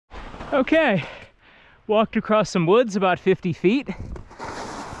Okay, walked across some woods about 50 feet.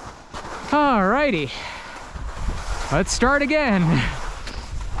 Alrighty, let's start again.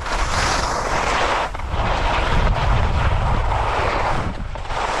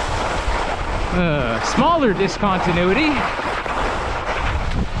 Smaller discontinuity.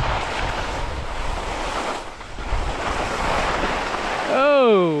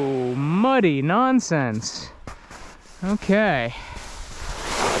 Oh, muddy nonsense. Okay.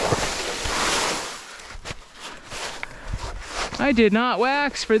 I did not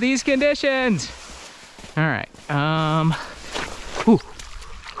wax for these conditions. All right. I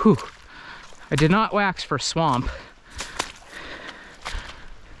did not wax for swamp.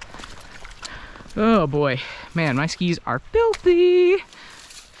 Oh boy, man, my skis are filthy,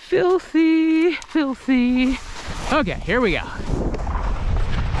 filthy, filthy. Okay, here we go.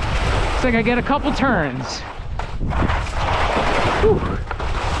 Looks like I get a couple turns. Whew.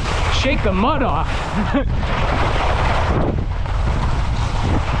 Shake the mud off.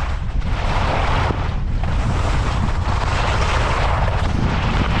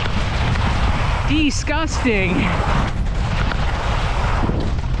 Disgusting.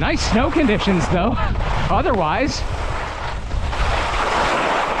 Nice snow conditions though, otherwise.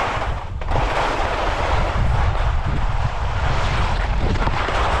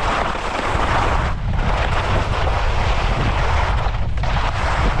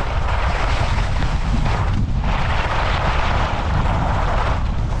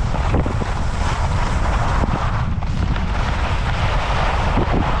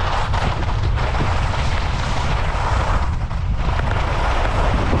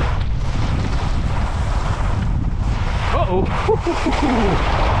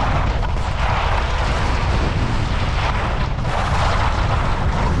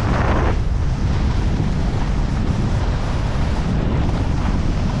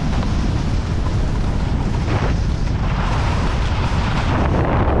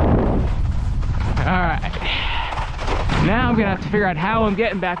 Now I'm gonna have to figure out how I'm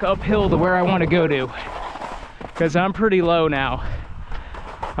getting back uphill to where I want to go to, because I'm pretty low now.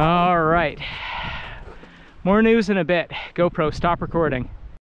 All right, more news in a bit. GoPro, stop recording.